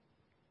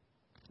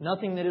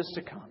 Nothing that is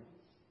to come.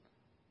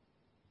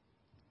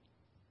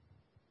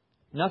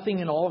 Nothing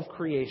in all of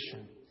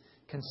creation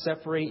can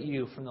separate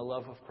you from the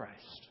love of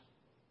Christ.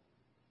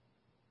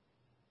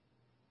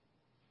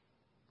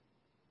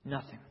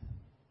 Nothing.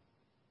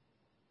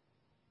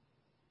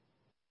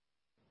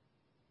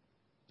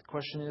 The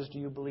question is, do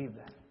you believe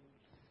that?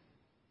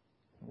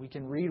 We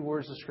can read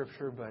words of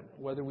Scripture, but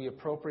whether we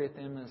appropriate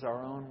them as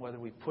our own, whether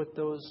we put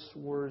those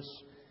words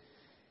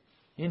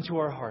into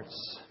our hearts,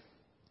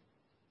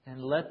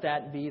 and let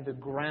that be the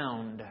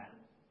ground,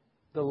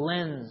 the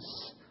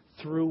lens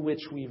through which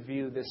we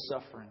view this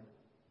suffering.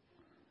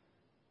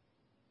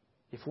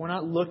 If we're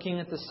not looking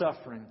at the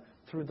suffering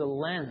through the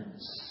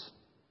lens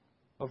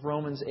of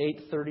Romans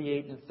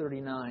 8:38 and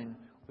 39,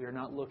 we are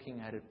not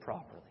looking at it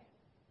properly.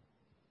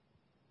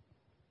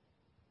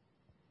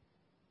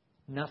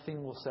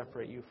 Nothing will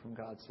separate you from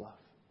God's love.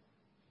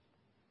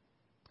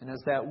 And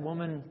as that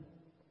woman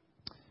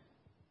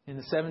in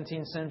the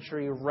 17th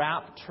century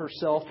wrapped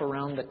herself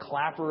around the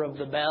clapper of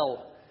the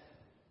bell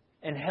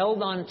and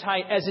held on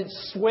tight, as it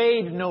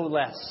swayed no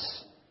less,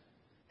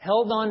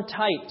 held on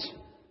tight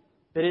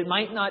that it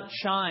might not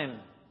chime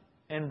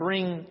and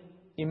bring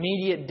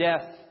immediate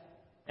death,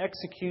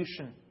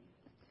 execution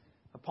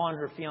upon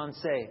her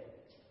fiancé,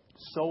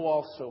 so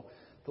also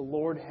the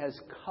Lord has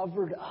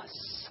covered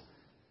us.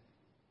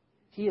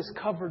 He has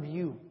covered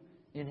you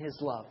in His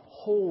love,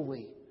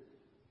 wholly,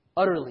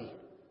 utterly,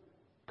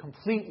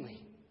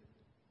 completely.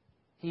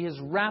 He has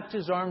wrapped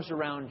His arms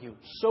around you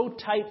so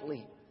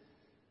tightly.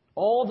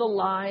 All the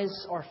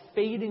lies are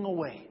fading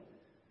away.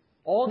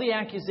 All the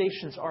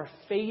accusations are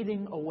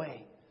fading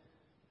away.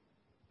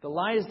 The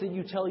lies that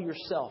you tell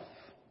yourself,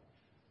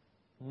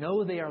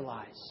 know they are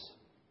lies.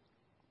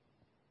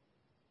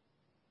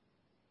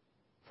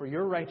 For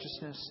your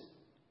righteousness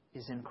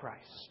is in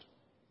Christ.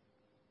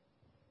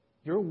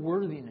 Your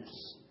worthiness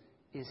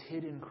is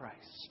hid in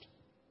Christ.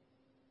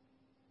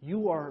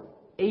 You are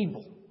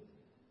able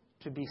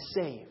to be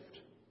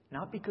saved,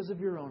 not because of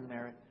your own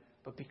merit,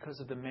 but because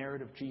of the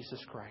merit of Jesus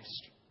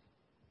Christ.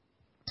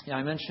 Yeah,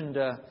 I mentioned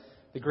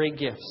the great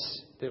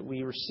gifts that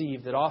we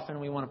receive that often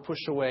we want to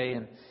push away,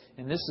 and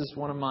this is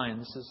one of mine.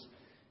 This is,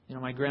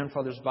 my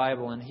grandfather's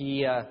Bible, and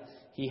he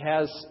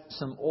has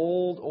some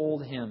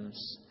old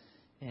hymns.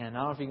 And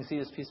I don't know if you can see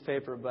this piece of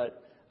paper,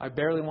 but I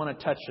barely want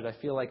to touch it. I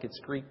feel like it's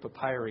Greek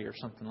papyri or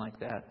something like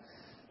that.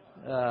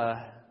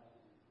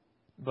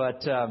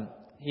 But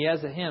he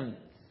has a hymn.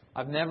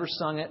 I've never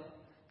sung it,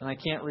 and I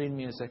can't read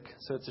music,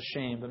 so it's a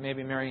shame. But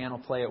maybe Marianne will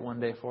play it one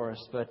day for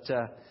us. But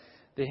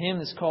the hymn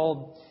is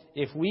called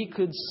 "If We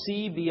Could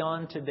See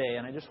Beyond Today."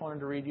 And I just wanted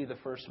to read you the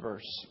first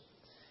verse.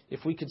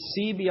 "If We Could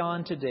See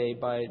Beyond Today"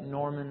 by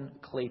Norman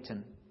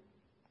Clayton.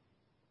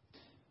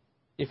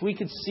 If we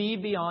could see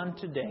beyond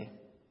today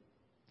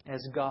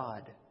as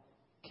God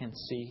can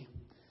see,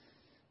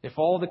 if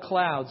all the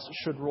clouds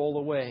should roll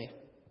away,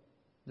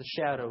 the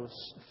shadows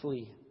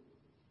flee,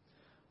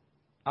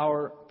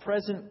 our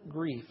present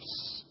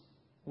griefs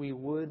we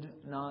would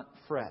not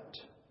fret,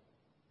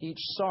 each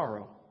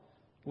sorrow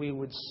we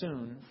would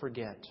soon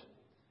forget,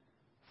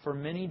 for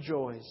many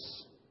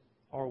joys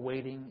are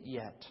waiting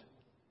yet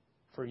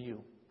for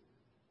you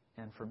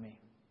and for me.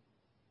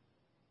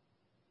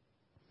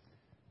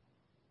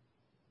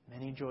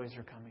 Many joys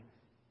are coming.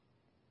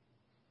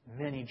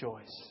 Many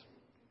joys.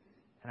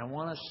 And I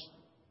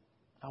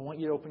want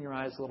you to open your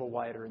eyes a little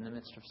wider in the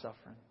midst of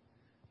suffering.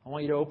 I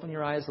want you to open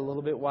your eyes a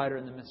little bit wider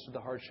in the midst of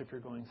the hardship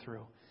you're going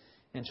through.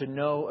 And to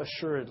know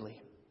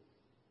assuredly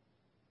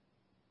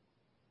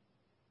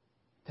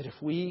that if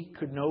we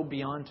could know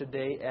beyond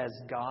today as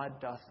God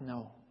doth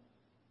know,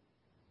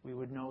 we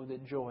would know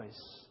that joys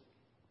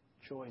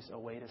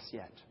await us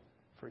yet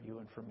for you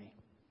and for me.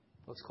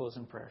 Let's close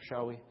in prayer,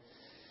 shall we?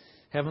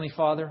 Heavenly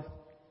Father,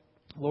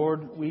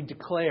 Lord, we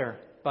declare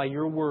by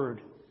your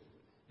word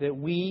that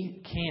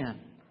we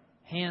can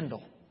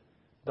handle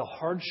the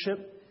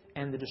hardship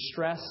and the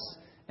distress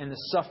and the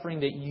suffering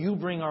that you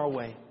bring our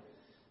way.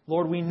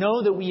 Lord, we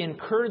know that we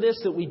incur this,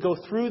 that we go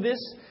through this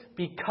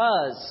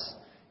because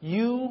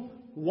you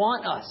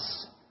want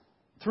us,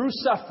 through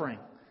suffering,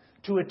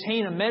 to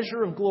attain a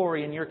measure of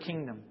glory in your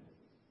kingdom.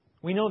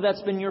 We know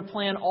that's been your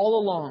plan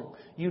all along.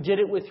 You did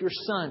it with your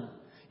Son.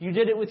 You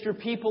did it with your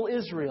people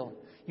Israel.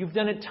 You've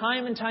done it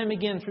time and time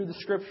again through the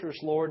Scriptures,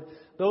 Lord.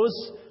 Those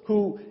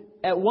who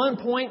at one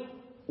point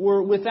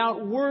were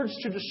without words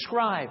to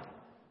describe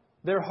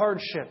their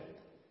hardship.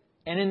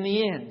 And in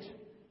the end,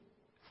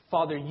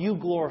 Father, you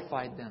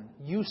glorified them.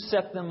 You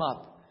set them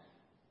up.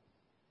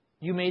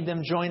 You made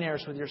them joint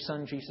heirs with your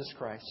Son, Jesus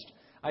Christ.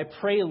 I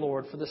pray,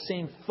 Lord, for the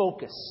same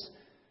focus,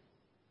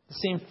 the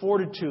same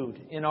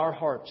fortitude in our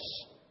hearts.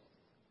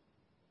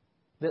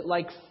 That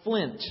like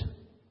flint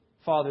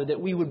Father, that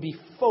we would be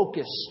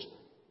focused,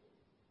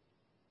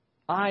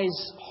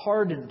 eyes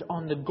hardened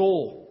on the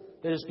goal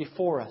that is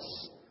before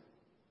us.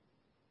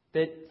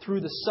 That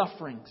through the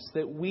sufferings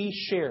that we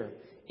share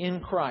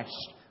in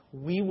Christ,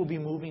 we will be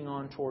moving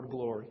on toward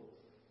glory.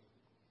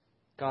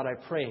 God, I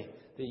pray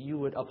that You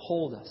would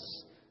uphold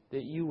us,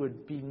 that You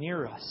would be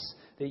near us,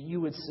 that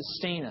You would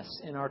sustain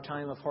us in our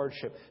time of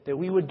hardship, that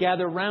we would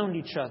gather round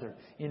each other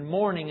in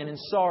mourning and in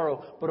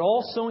sorrow, but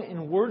also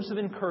in words of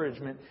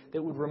encouragement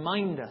that would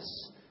remind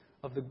us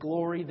of the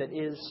glory that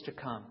is to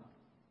come.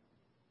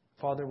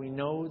 Father, we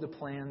know the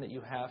plan that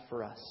You have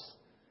for us.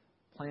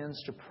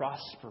 Plans to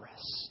prosper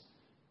us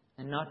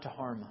and not to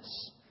harm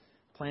us.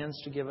 Plans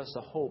to give us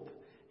a hope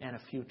and a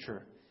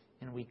future.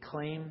 And we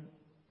claim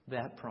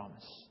that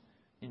promise.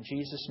 In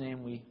Jesus'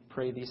 name we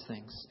pray these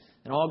things.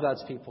 And all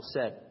God's people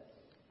said,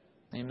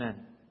 Amen.